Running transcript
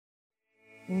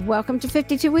Welcome to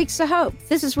 52 Weeks of Hope.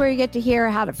 This is where you get to hear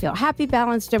how to feel happy,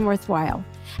 balanced, and worthwhile.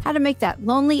 How to make that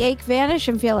lonely ache vanish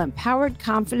and feel empowered,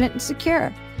 confident, and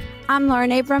secure. I'm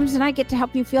Lauren Abrams, and I get to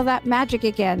help you feel that magic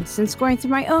again since going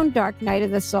through my own dark night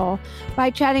of the soul by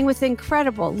chatting with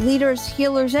incredible leaders,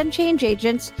 healers, and change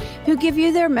agents who give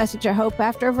you their message of hope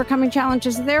after overcoming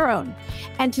challenges of their own.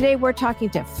 And today we're talking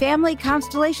to family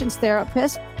constellations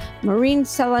therapist, Maureen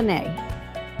Selanne.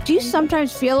 Do you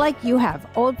sometimes feel like you have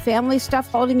old family stuff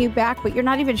holding you back, but you're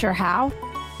not even sure how?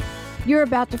 You're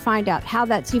about to find out how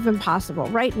that's even possible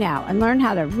right now and learn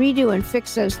how to redo and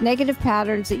fix those negative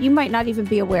patterns that you might not even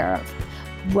be aware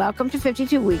of. Welcome to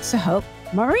 52 Weeks of Hope,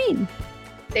 Maureen.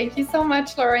 Thank you so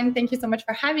much, Lauren. Thank you so much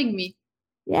for having me.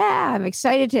 Yeah, I'm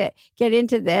excited to get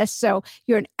into this. So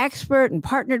you're an expert and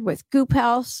partnered with Goop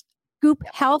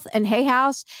Health and Hay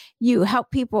House. You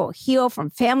help people heal from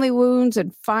family wounds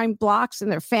and find blocks in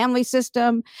their family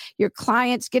system. Your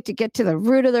clients get to the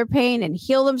root of their pain and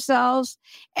heal themselves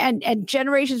and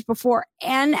generations before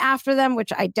and after them,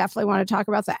 which I definitely want to talk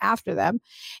about the after them.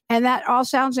 And that all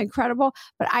sounds incredible,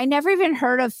 but I never even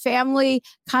heard of family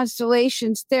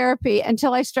constellations therapy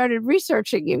until I started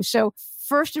researching you. So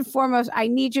first and foremost, I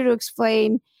need you to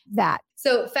explain that.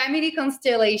 So family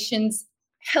constellations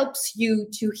helps you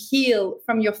to heal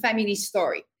from your family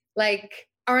story. Like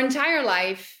our entire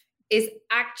life is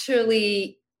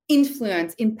actually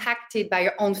impacted by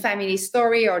your own family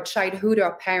story or childhood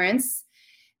or parents.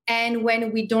 And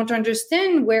when we don't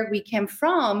understand where we came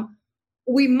from,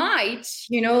 we might,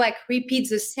 repeat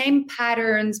the same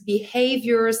patterns,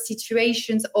 behaviors,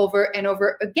 situations over and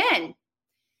over again.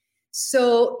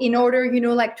 So in order,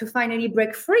 to finally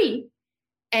break free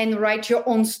and write your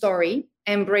own story,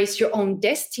 embrace your own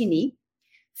destiny,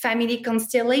 family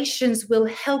constellations will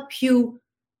help you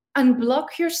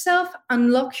unlock yourself,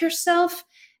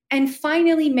 and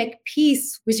finally make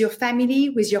peace with your family,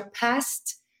 with your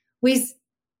past, with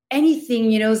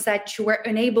anything, that you were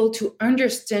unable to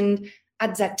understand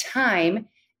at that time.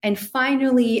 And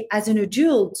finally, as an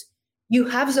adult, you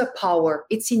have the power.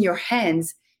 It's in your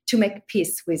hands to make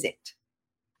peace with it.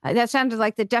 That sounded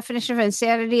like the definition of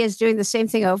insanity is doing the same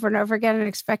thing over and over again and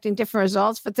expecting different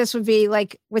results. But this would be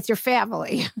like with your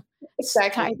family.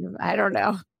 Exactly. Kind of, I don't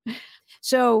know.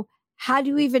 So how do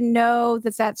you even know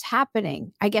that that's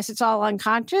happening? I guess it's all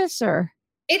unconscious or?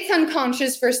 It's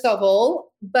unconscious, first of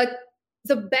all. But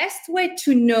the best way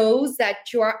to know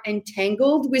that you are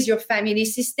entangled with your family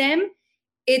system,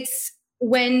 it's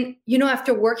when,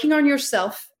 after working on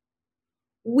yourself,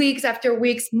 weeks after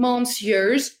weeks, months,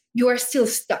 years, you are still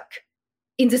stuck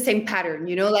in the same pattern,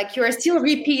 you are still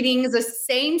repeating the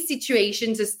same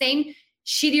situations, the same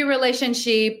shitty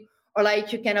relationship, or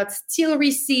you cannot still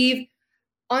receive.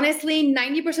 Honestly,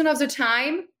 90% of the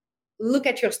time, look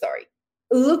at your story.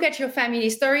 Look at your family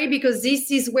story, because this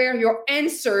is where your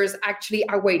answers actually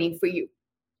are waiting for you.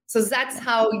 So that's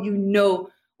how you know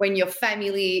when your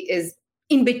family is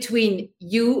in between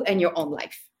you and your own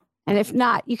life. And if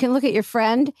not, you can look at your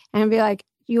friend and be like,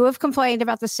 you have complained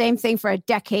about the same thing for a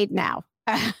decade now.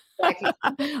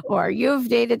 Exactly. Or you've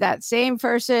dated that same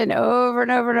person over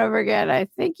and over and over again. I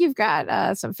think you've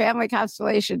got some family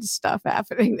constellation stuff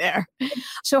happening there.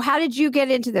 So how did you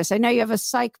get into this? I know you have a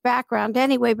psych background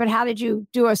anyway, but how did you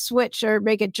do a switch or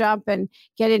make a jump and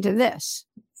get into this?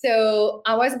 So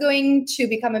I was going to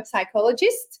become a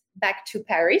psychologist back to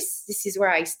Paris. This is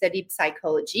where I studied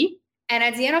psychology. And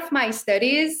at the end of my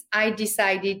studies, I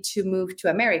decided to move to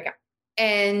America.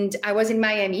 And I was in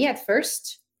Miami at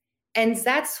first. And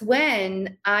that's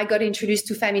when I got introduced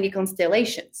to family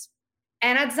constellations.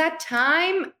 And at that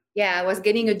time, I was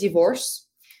getting a divorce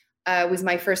with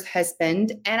my first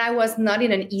husband. And I was not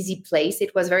in an easy place.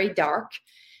 It was very dark.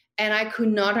 And I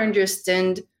could not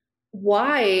understand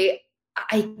why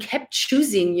I kept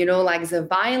choosing, the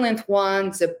violent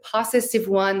ones, the possessive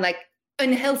one,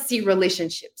 unhealthy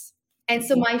relationships. And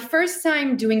so my first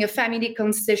time doing a family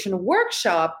constellation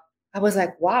workshop, I was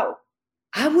like, wow,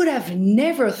 I would have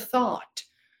never thought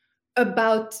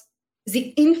about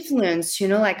the influence,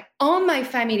 on my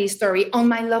family story, on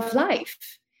my love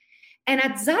life. And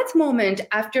at that moment,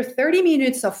 after 30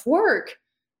 minutes of work,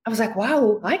 I was like,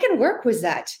 wow, I can work with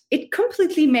that. It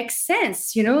completely makes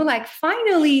sense.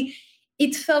 Finally,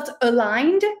 it felt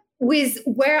aligned with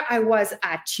where I was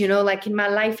at, in my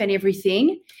life and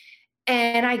everything.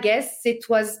 And I guess it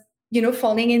was,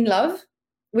 falling in love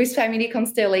with family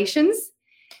constellations.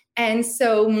 And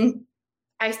so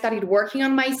I started working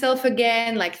on myself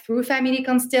again, through family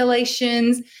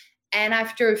constellations. And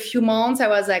after a few months, I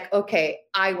was like, okay,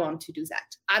 I want to do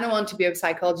that. I don't want to be a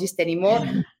psychologist anymore.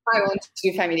 I want to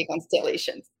do family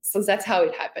constellations. So that's how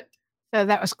it happened. So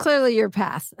that was clearly your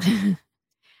path.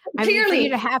 I mean, for you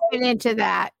to happen into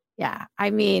that. Yeah. I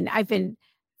mean, I've been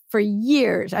for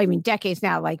years, I mean, decades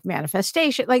now, like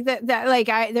manifestation, like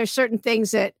there's certain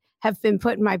things that have been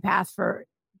put in my path for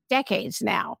decades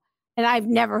now. And I've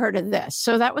never heard of this.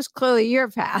 So that was clearly your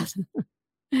path.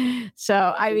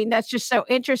 So, I mean, that's just so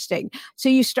interesting. So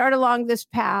you start along this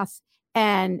path,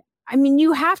 and I mean,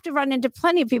 you have to run into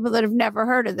plenty of people that have never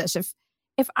heard of this.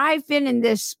 If I've been in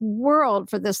this world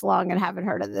for this long and haven't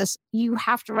heard of this, you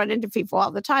have to run into people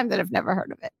all the time that have never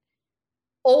heard of it.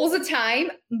 All the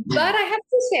time. But I have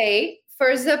to say,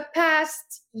 for the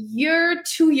past year,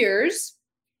 2 years,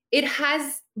 it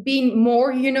has been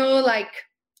more, like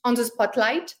on the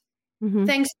spotlight,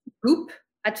 thanks to Goop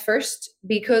at first,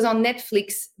 because on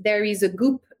Netflix, there is a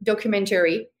Goop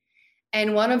documentary.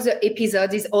 And one of the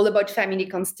episodes is all about family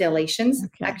constellations,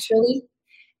 actually.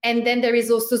 And then there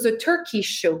is also the Turkish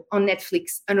show on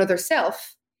Netflix, Another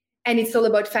Self. And it's all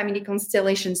about family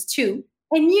constellations too.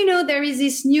 And, there is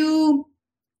this new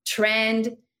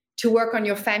trend to work on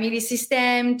your family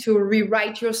system, to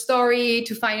rewrite your story,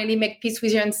 to finally make peace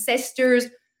with your ancestors.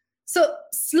 So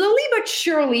slowly but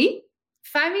surely,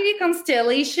 family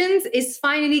constellations is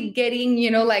finally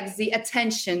getting, like the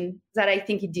attention that I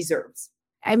think it deserves.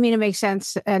 I mean, it makes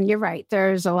sense. And you're right.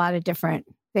 There's a lot of different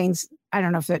things. I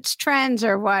don't know if it's trends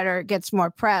or what, or it gets more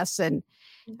press, and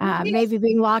maybe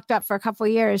being locked up for a couple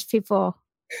of years, people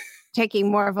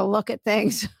taking more of a look at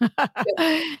things.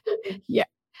 Yeah,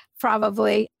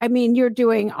 probably. I mean, you're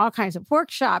doing all kinds of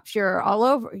workshops. You're all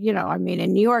over, I mean,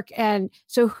 in New York. And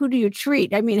so who do you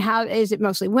treat? I mean, how is it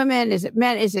mostly women? Is it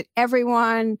men? Is it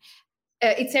everyone?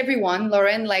 It's everyone,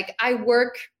 Lauren. Like I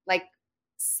work like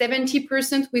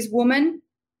 70% with women,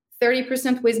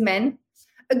 30% with men.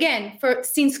 Again,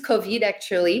 since COVID,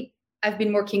 actually, I've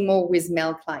been working more with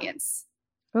male clients.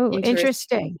 Oh,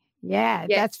 interesting. Yeah,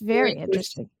 yes, that's very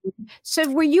interesting. So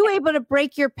were you able to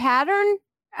break your pattern?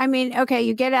 I mean, okay,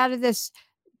 you get out of this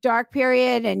dark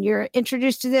period and you're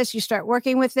introduced to this, you start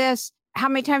working with this. How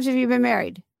many times have you been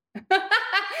married?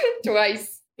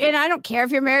 Twice. And I don't care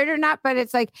if you're married or not, but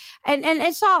it's like, and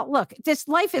it's all, look, this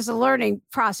life is a learning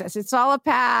process. It's all a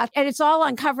path, and it's all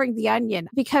uncovering the onion,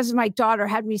 because my daughter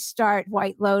had me start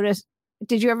White Lotus.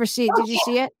 Did you ever see it? Did you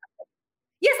see it?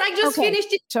 Yes, I just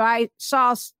finished it. So I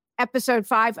saw episode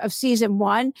 5 of season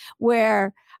 1,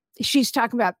 where she's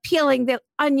talking about peeling the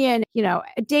onion,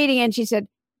 dating. And she said,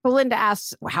 Belinda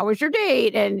asks, well, how was your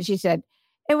date? And she said,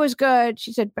 it was good.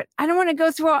 She said, but I don't want to go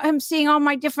through him seeing all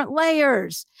my different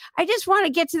layers. I just want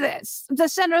to get to the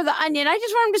center of the onion. I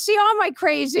just want him to see all my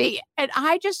crazy. And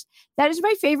that is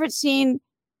my favorite scene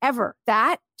ever.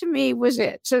 That to me was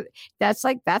it. So that's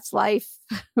life.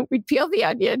 We peel the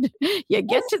onion, you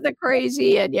get to the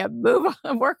crazy, and you move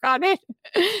on, work on it,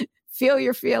 feel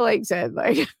your feelings. And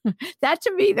like that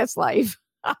to me, that's life.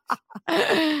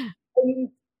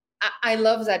 I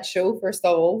love that show, first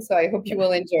of all, so I hope you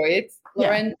will enjoy it,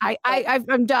 Lauren. Yeah,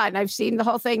 I'm done. I've seen the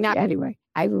whole thing now. Anyway,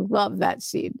 I love that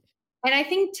scene. And I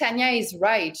think Tanya is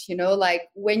right. Like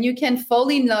when you can fall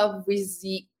in love with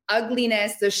the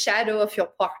ugliness, the shadow of your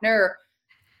partner,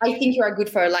 I think you are good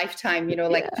for a lifetime,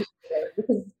 because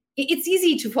it's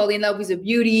easy to fall in love with the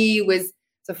beauty, with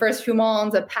the first few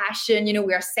months, the passion,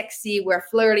 we are sexy, we're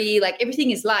flirty, like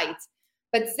everything is light.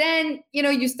 But then,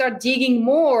 you start digging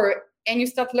more, and you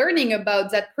start learning about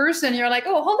that person. You're like,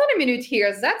 oh, hold on a minute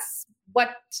here. That's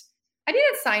what I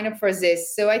didn't sign up for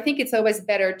this. So I think it's always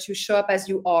better to show up as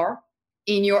you are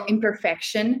in your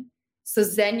imperfection. So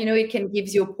then, it can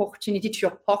give the opportunity to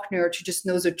your partner to just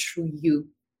know the true you.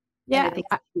 Yeah.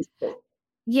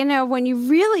 When you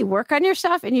really work on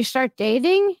yourself and you start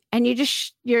dating and dating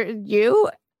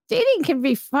can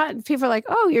be fun. People are like,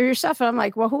 oh, you're yourself. And I'm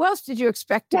like, well, who else did you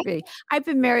expect to be? I've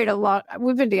been married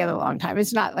we've been together a long time.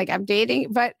 It's not like I'm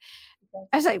dating, but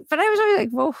I was always like,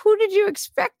 well, who did you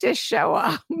expect to show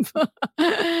up?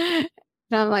 And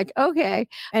I'm like, okay.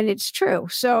 And it's true.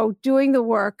 So doing the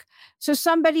work. So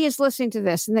somebody is listening to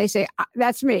this and they say,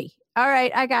 that's me. All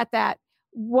right, I got that.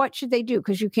 What should they do?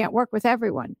 Because you can't work with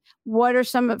everyone. What are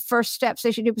some first steps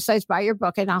they should do besides buy your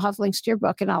book? And I'll have links to your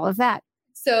book and all of that.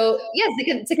 So yes,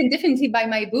 they can definitely buy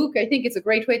my book. I think it's a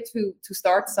great way to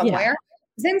start somewhere.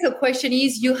 Yeah. Then the question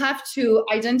is, you have to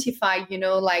identify,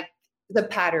 like the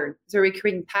pattern, the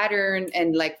recurring pattern.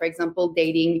 And like, for example,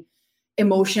 dating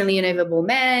emotionally unavailable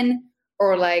men,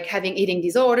 or like having eating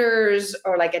disorders,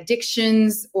 or like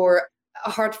addictions, or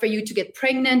hard for you to get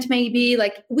pregnant, maybe.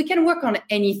 Like we can work on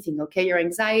anything, okay? Your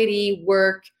anxiety,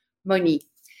 work, money.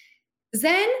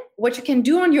 Then what you can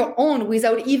do on your own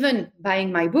without even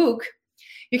buying my book,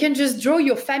 you can just draw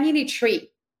your family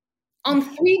tree on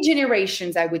 3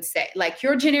 generations, I would say. Like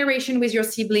your generation with your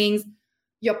siblings,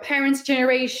 your parents'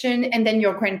 generation, and then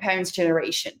your grandparents'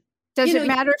 generation. Does it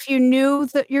matter if you knew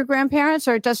your grandparents,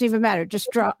 or it doesn't even matter? Just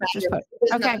drop. Just put.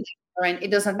 Okay.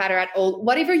 It doesn't matter at all.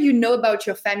 Whatever you know about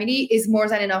your family is more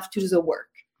than enough to do the work.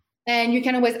 And you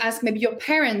can always ask maybe your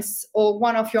parents or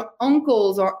one of your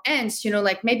uncles or aunts,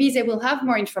 like maybe they will have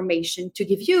more information to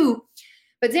give you.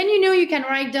 But then, you can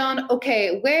write down,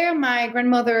 okay, where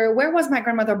was my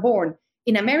grandmother born?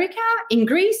 In America? In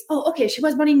Greece? Oh, okay, she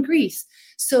was born in Greece.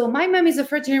 So my mom is the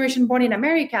first generation born in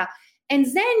America. And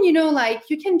then,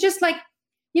 you can just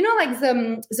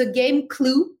the game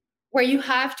Clue, where you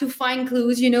have to find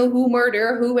clues, who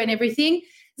murder who and everything.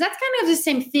 That's kind of the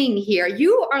same thing here.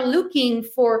 You are looking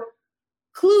for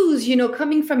clues,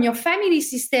 coming from your family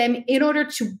system in order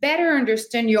to better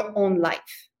understand your own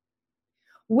life.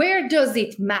 Where does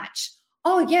it match?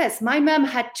 Oh, yes, my mom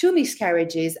had 2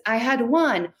 miscarriages. I had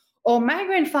 1. Or my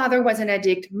grandfather was an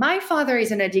addict. My father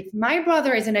is an addict. My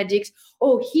brother is an addict.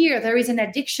 Oh, here, there is an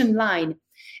addiction line.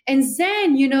 And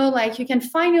then, you can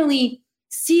finally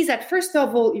see that, first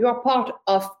of all, you are part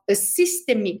of a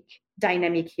systemic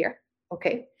dynamic here,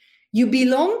 okay? You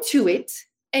belong to it,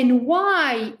 and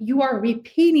why you are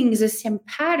repeating the same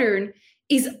pattern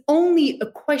is only a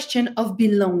question of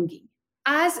belonging.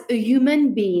 As a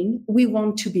human being, we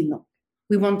want to belong.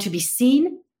 We want to be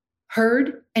seen,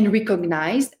 heard, and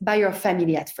recognized by our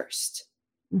family at first.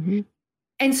 Mm-hmm.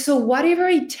 And so whatever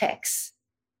it takes,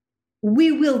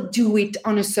 we will do it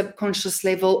on a subconscious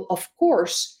level, of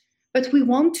course, but we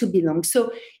want to belong.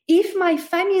 So if my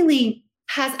family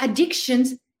has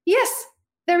addictions, yes,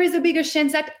 there is a bigger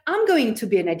chance that I'm going to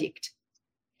be an addict.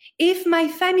 If my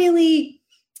family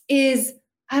is,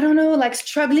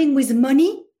 struggling with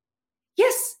money,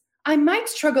 yes, I might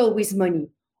struggle with money.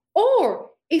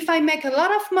 Or if I make a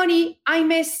lot of money, I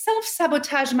may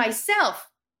self-sabotage myself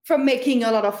from making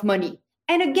a lot of money.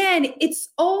 And again, it's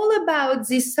all about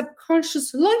this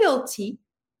subconscious loyalty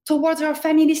towards our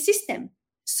family system.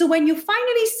 So when you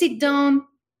finally sit down,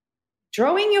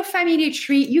 drawing your family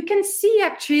tree, you can see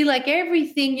actually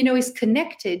everything, is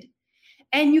connected.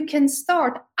 And you can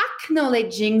start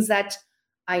acknowledging that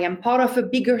I am part of a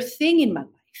bigger thing in my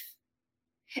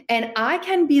life. And I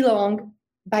can belong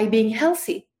by being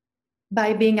healthy,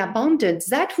 by being abundant.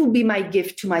 That will be my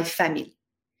gift to my family.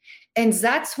 And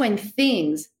that's when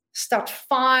things start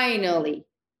finally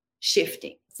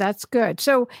shifting. That's good.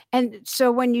 So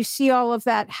when you see all of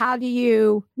that, how do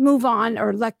you move on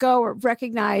or let go or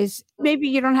recognize maybe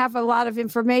you don't have a lot of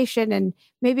information, and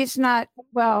maybe it's not,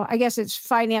 well, I guess it's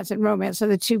finance and romance are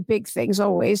the 2 big things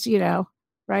always,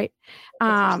 right?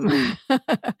 Trauma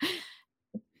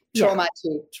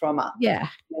too. Trauma. Yeah.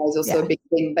 Is also a big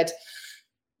thing. But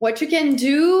what you can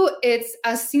do, it's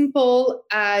as simple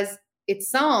as it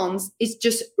sounds, is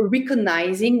just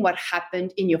recognizing what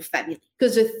happened in your family.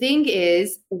 Because the thing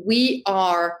is,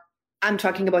 I'm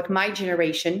talking about my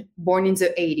generation, born in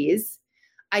the 80s.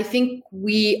 I think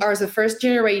we are the first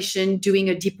generation doing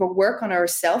a deeper work on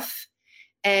ourselves.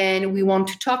 And we want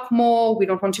to talk more. We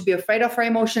don't want to be afraid of our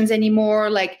emotions anymore.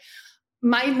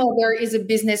 My mother is a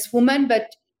businesswoman,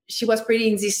 but she was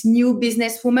creating this new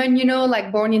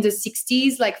businesswoman, born in the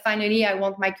 60s. Finally, I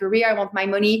want my career, I want my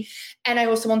money. And I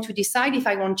also want to decide if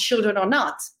I want children or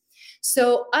not.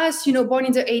 So us, born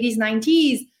in the 80s,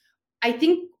 90s, I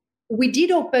think we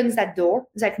did open that door,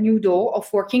 that new door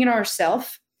of working on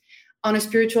ourselves on a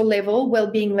spiritual level,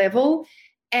 well-being level.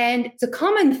 And the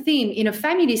common theme in a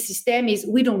family system is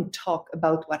we don't talk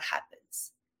about what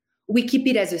happens. We keep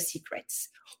it as a secret.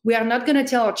 We are not going to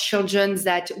tell our children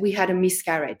that we had a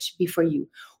miscarriage before you.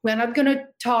 We're not going to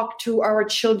talk to our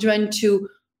children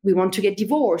we want to get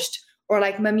divorced, or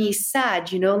mommy is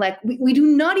sad, we do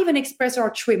not even express our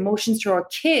true emotions to our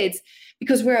kids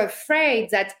because we're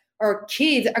afraid that our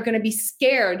kids are going to be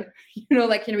scared,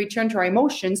 in return to our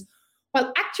emotions.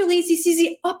 Well, actually, this is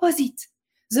the opposite.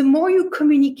 The more you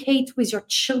communicate with your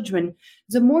children,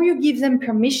 the more you give them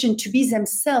permission to be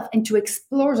themselves and to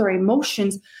explore their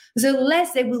emotions, the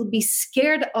less they will be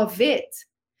scared of it.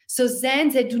 So then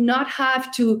they do not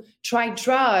have to try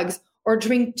drugs or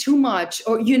drink too much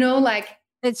or,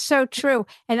 It's so true.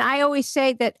 And I always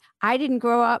say that I didn't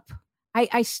grow up.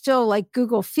 I still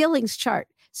Google feelings chart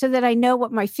so that I know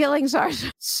what my feelings are.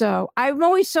 So I'm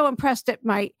always so impressed that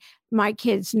my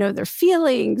kids know their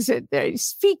feelings and they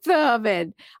speak them.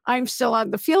 And I'm still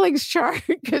on the feelings chart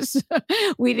because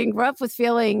we didn't grow up with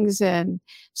feelings. And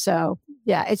so,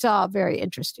 yeah, it's all very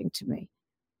interesting to me.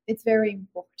 It's very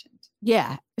important.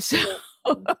 Yeah. So,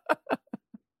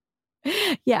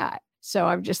 yeah. So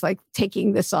I'm just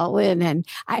taking this all in. And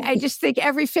I just think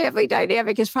every family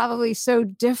dynamic is probably so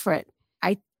different.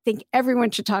 think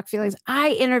everyone should talk feelings.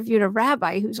 I interviewed a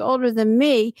rabbi who's older than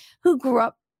me who grew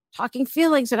up talking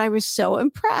feelings, and I was so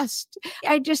impressed.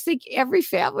 I just think every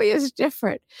family is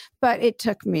different, but it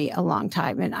took me a long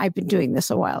time, and I've been doing this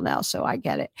a while now, so I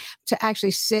get it, to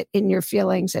actually sit in your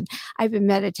feelings. And I've been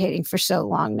meditating for so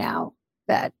long now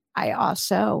that I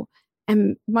also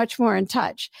am much more in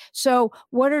touch. So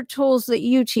what are tools that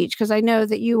you teach? Because I know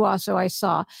that you also, I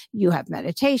saw you have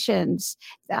meditations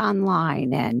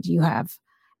online and you have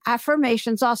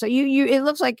affirmations also. You it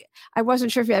looks like, I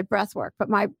wasn't sure if you had breath work, but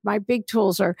my big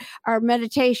tools are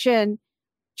meditation,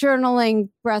 journaling,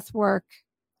 breath work,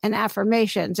 and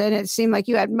affirmations. And it seemed like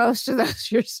you had most of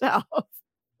those yourself.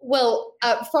 Well,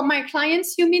 for my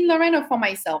clients, you mean, Lauren, or for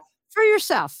myself? For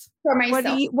yourself. For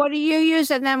myself. What do you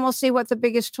use? And then we'll see what the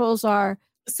biggest tools are.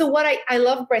 So what I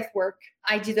love breath work.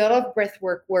 I did a lot of breath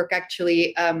work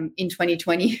actually in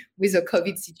 2020 with the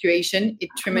COVID situation. It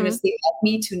tremendously helped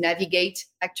me to navigate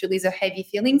actually the heavy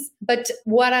feelings. But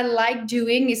what I like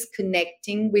doing is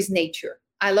connecting with nature.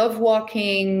 I love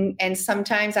walking, and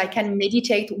sometimes I can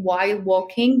meditate while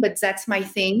walking, but that's my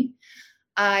thing.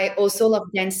 I also love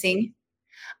dancing.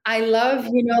 I love,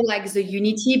 like the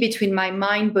unity between my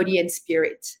mind, body, and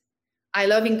spirit. I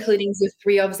love including the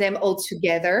three of them all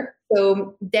together.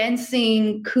 So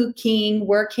dancing, cooking,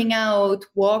 working out,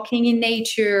 walking in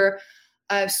nature,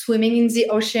 swimming in the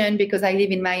ocean, because I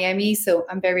live in Miami. So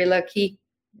I'm very lucky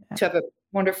to have a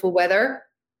wonderful weather,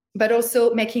 but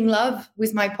also making love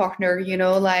with my partner,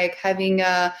 like having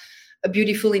a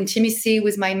beautiful intimacy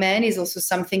with my man is also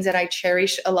something that I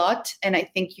cherish a lot. And I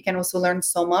think you can also learn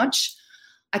so much.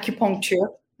 Acupuncture.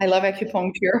 I love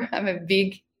acupuncture. I'm a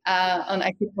big on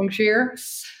acupuncture.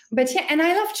 But yeah, and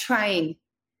I love trying.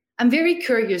 I'm very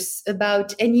curious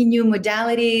about any new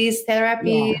modalities,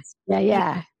 therapies.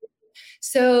 Yeah.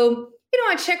 So,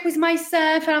 I check with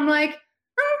myself and I'm like,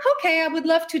 okay, I would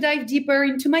love to dive deeper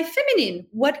into my feminine.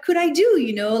 What could I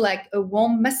do? Like a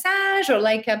warm massage or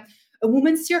like a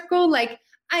woman's circle. Like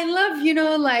I love,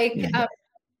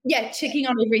 checking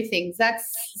on everything.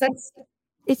 That's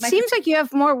It seems like you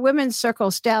have more women's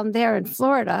circles down there in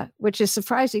Florida, which is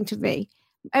surprising to me.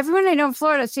 Everyone I know in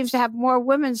Florida seems to have more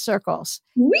women's circles.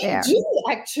 We do,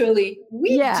 actually.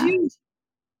 We do.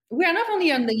 We are not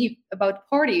only on the about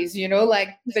parties,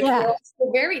 but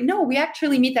we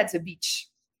actually meet at the beach,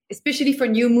 especially for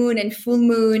new moon and full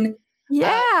moon.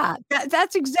 Yeah,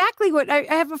 that's exactly what I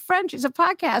have a friend, she's a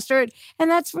podcaster, and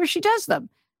that's where she does them,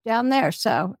 down there.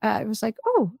 So I was like,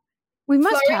 oh, we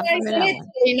must have them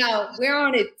in LA. We're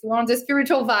on it. We're on the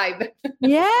spiritual vibe.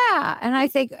 Yeah. And I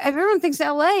think everyone thinks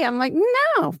LA. I'm like,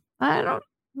 no, I don't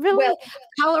really. Well,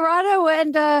 Colorado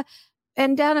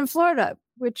and down in Florida,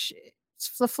 which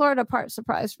the Florida part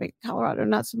surprised me. Colorado,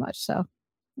 not so much. So.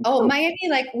 Miami,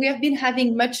 we have been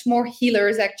having much more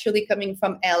healers actually coming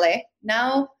from LA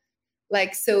now.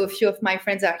 So a few of my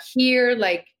friends are here,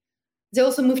 they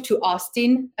also moved to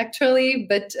Austin, actually,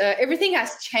 but everything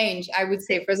has changed, I would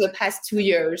say, for the past 2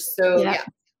 years. So,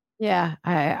 Yeah,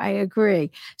 I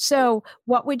agree. So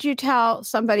what would you tell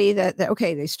somebody that,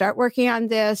 okay, they start working on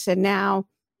this, and now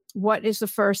what is the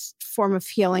first form of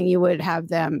healing you would have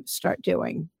them start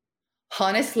doing?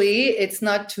 Honestly, it's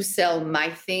not to sell my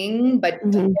thing, but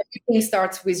everything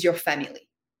starts with your family.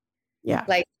 Yeah.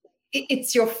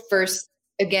 It's your first,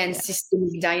 again,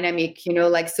 systemic dynamic,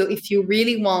 so if you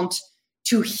really want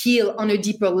to heal on a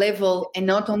deeper level and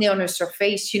not only on a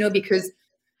surface, because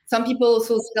some people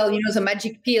also sell, the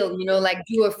magic pill,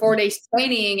 do a 4 days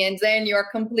training and then you're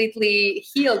completely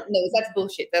healed. No, that's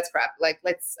bullshit. That's crap.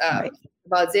 Let's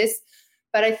about this.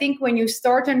 But I think when you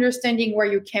start understanding where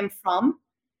you came from,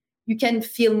 you can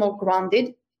feel more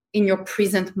grounded in your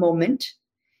present moment.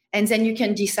 And then you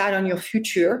can decide on your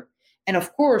future. And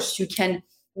of course, you can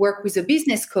work with a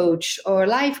business coach or a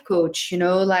life coach,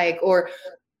 or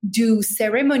do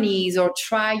ceremonies or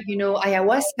try,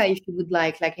 ayahuasca if you would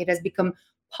like it has become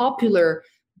popular.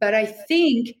 But I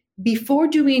think before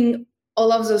doing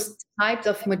all of those types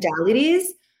of modalities,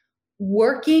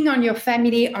 working on your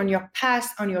family, on your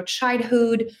past, on your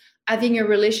childhood, having a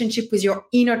relationship with your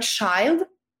inner child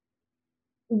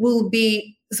will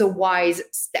be the wise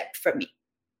step for me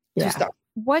to start.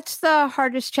 What's the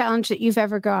hardest challenge that you've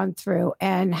ever gone through,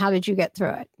 and how did you get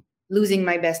through it? Losing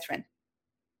my best friend.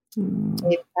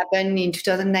 It happened in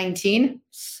 2019.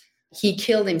 He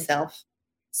killed himself.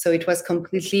 So it was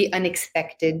completely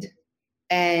unexpected.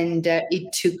 And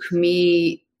it took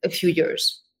me a few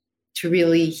years to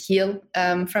really heal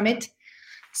from it.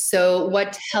 So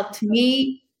what helped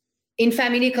me in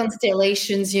family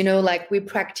constellations, we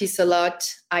practice a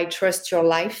lot. I trust your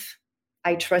life.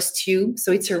 I trust you.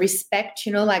 So it's a respect,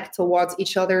 towards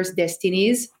each other's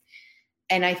destinies.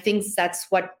 And I think that's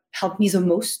what helped me the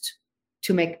most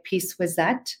to make peace with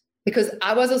that. Because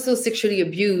I was also sexually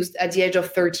abused at the age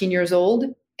of 13 years old.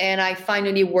 And I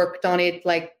finally worked on it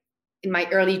like in my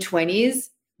early 20s.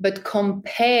 But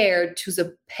compared to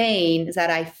the pain that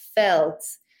I felt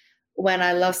when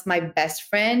I lost my best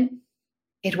friend,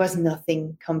 it was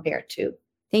nothing compared to.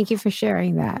 Thank you for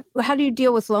sharing that. How do you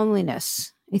deal with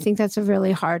loneliness? I think that's a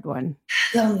really hard one.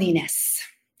 Loneliness.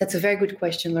 That's a very good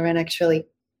question, Lauren, actually.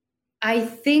 I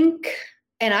think,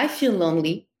 and I feel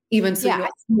lonely, even so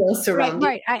you're surrounded.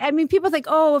 Right. I mean, people think,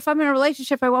 oh, if I'm in a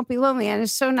relationship, I won't be lonely. And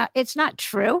it's not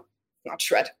true. Not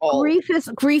true at all.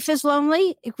 Grief is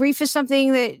lonely. Grief is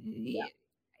something that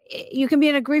you can be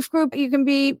in a grief group. You can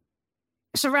be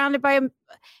surrounded by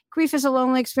grief is a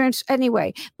lonely experience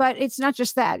anyway, but it's not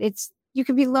just that. You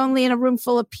can be lonely in a room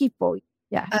full of people.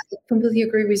 Yeah. I completely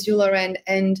agree with you, Lauren.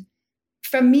 And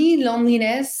for me,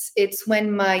 loneliness, it's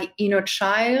when my inner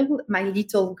child, my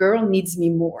little girl needs me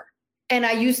more. And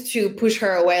I used to push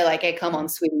her away like, hey, come on,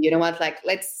 sweetie, you know what? Like,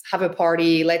 let's have a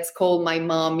party. Let's call my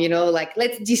mom, like,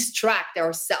 let's distract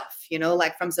ourselves,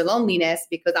 like from the loneliness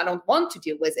because I don't want to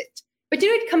deal with it. But,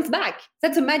 it comes back.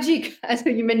 That's a magic as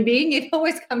a human being. It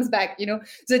always comes back,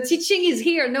 The teaching is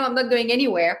here. No, I'm not going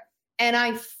anywhere. And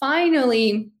I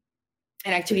finally,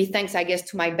 and actually thanks, I guess,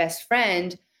 to my best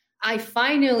friend, I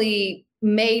finally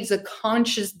made the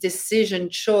conscious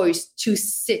choice to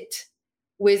sit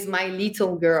with my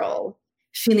little girl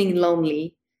feeling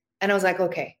lonely. And I was like,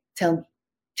 okay, tell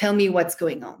me what's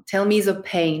going on. Tell me the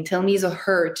pain, tell me the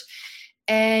hurt.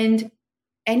 And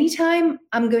anytime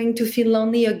I'm going to feel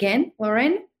lonely again,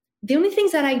 Lauren, the only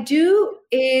things that I do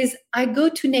is I go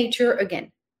to nature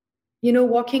again,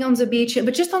 walking on the beach,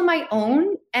 but just on my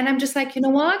own. And I'm just like, you know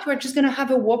what? We're just going to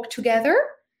have a walk together.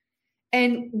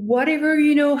 And whatever,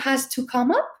 has to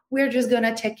come up, we're just going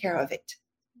to take care of it.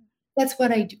 That's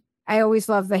what I do. I always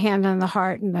love the hand on the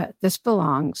heart and this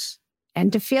belongs.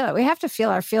 And to feel it, we have to feel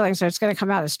our feelings or it's going to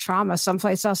come out as trauma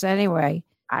someplace else anyway.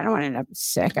 I don't want to end up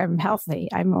sick. I'm healthy.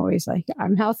 I'm always like,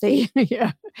 I'm healthy.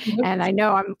 Yeah. And I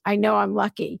know I'm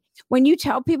lucky. When you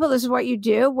tell people this is what you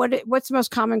do, what's the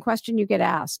most common question you get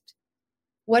asked?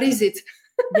 What is it?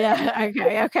 Yeah.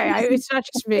 Okay. It's not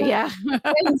just me. Yeah.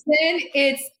 And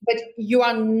then but you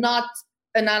are not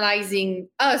analyzing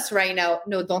us right now.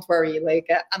 No, don't worry. Like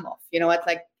I'm off. You know what?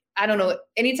 Like, I don't know.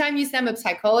 Anytime you say I'm a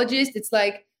psychologist, it's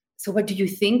like, so what do you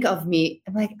think of me?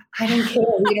 I'm like, I don't care.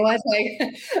 You know what?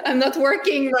 Like, I'm not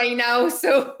working right now.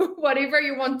 So whatever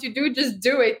you want to do, just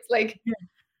do it. Like,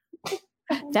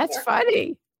 that's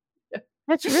funny.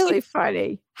 That's really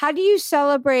funny. How do you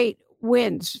celebrate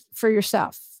wins for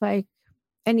yourself? Like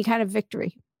any kind of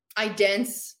victory? I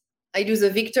dance. I do the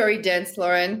victory dance,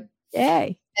 Lauren.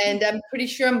 Yay. And I'm pretty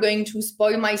sure I'm going to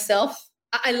spoil myself.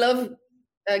 I love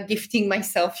gifting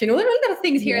myself, little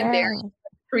things here and there,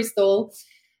 crystal.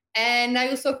 And I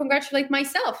also congratulate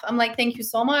myself. I'm like, thank you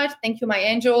so much. Thank you, my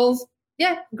angels.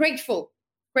 Yeah, grateful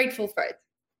for it.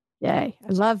 Yay.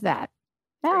 I love that.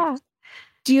 Yeah.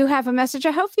 Do you have a message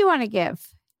I hope you want to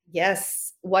give?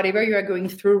 Yes. Whatever you are going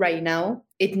through right now,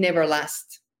 it never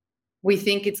lasts. We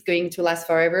think it's going to last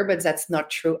forever, but that's not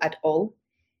true at all.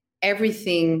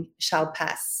 Everything shall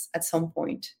pass at some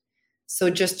point. So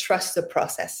just trust the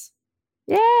process.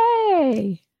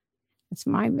 Yay. That's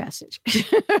my message.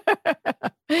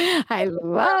 I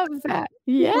love that.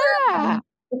 Yeah.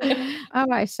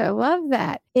 Oh, I so love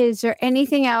that. Is there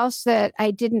anything else that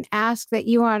I didn't ask that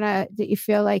you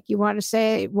feel like you want to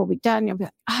say? We'll be done. You'll be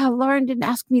like, Lauren didn't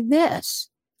ask me this.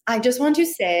 I just want to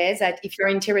say that if you're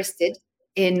interested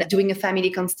in doing a family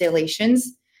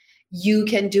constellations, you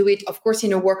can do it, of course,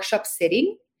 in a workshop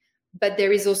setting, but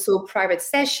there is also private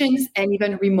sessions and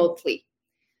even remotely.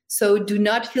 So do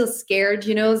not feel scared,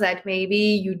 that maybe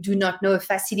you do not know a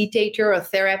facilitator or a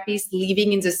therapist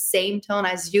living in the same town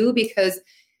as you, because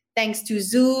thanks to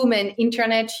Zoom and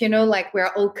internet, we're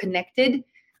all connected.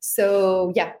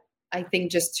 So yeah, I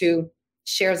think just to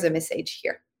share the message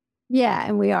here. Yeah,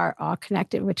 and we are all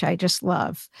connected, which I just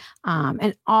love.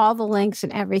 And all the links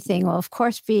and everything will, of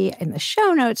course, be in the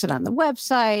show notes and on the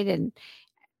website and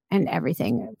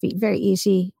everything. It'll be very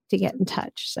easy to get in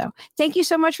touch. So thank you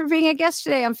so much for being a guest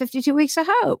today on 52 Weeks of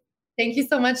Hope. Thank you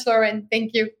so much, Lauren.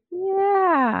 Thank you.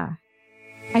 Yeah.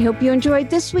 I hope you enjoyed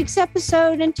this week's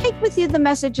episode and take with you the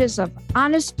messages of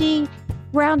honesty,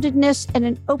 groundedness, and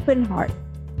an open heart.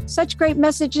 Such great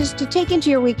messages to take into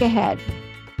your week ahead.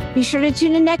 Be sure to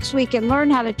tune in next week and learn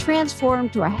how to transform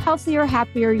to a healthier,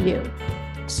 happier you.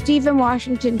 Stephen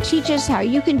Washington teaches how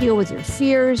you can deal with your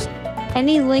fears,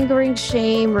 any lingering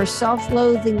shame or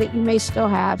self-loathing that you may still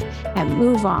have, and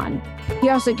move on. He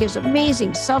also gives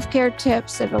amazing self-care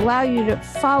tips that allow you to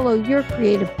follow your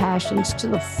creative passions to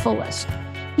the fullest.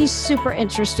 He's super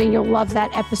interesting. You'll love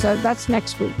that episode. That's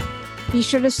next week. Be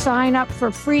sure to sign up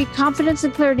for free Confidence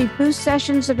and Clarity Boost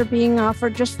sessions that are being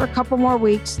offered just for a couple more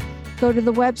weeks. Go to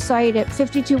the website at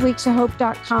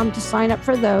 52weeksofhope.com to sign up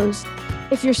for those.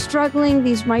 If you're struggling,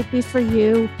 these might be for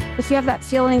you. If you have that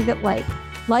feeling that like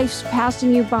life's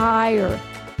passing you by, or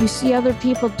you see other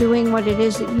people doing what it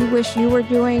is that you wish you were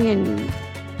doing, and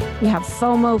you have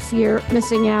FOMO, fear,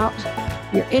 missing out,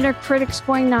 your inner critic's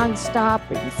going nonstop,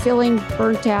 or you're feeling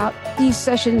burnt out, these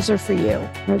sessions are for you.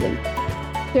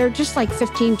 They're just like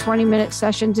 15, 20-minute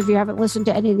sessions. If you haven't listened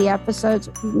to any of the episodes,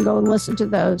 you can go and listen to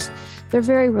those. They're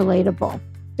very relatable.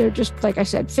 They're just, like I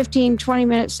said, 15,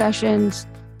 20-minute sessions.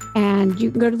 And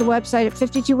you can go to the website at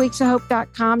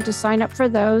 52weeksofhope.com to sign up for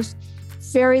those.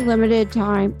 Very limited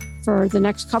time for the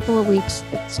next couple of weeks.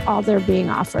 That's all they're being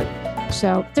offered.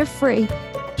 So they're free.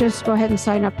 Just go ahead and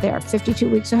sign up there.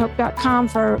 52weeksofhope.com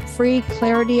for free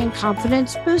clarity and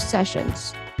confidence boost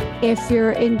sessions. If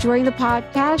you're enjoying the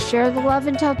podcast, share the love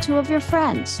and tell 2 of your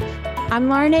friends. I'm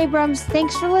Lauren Abrams.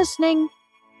 Thanks for listening.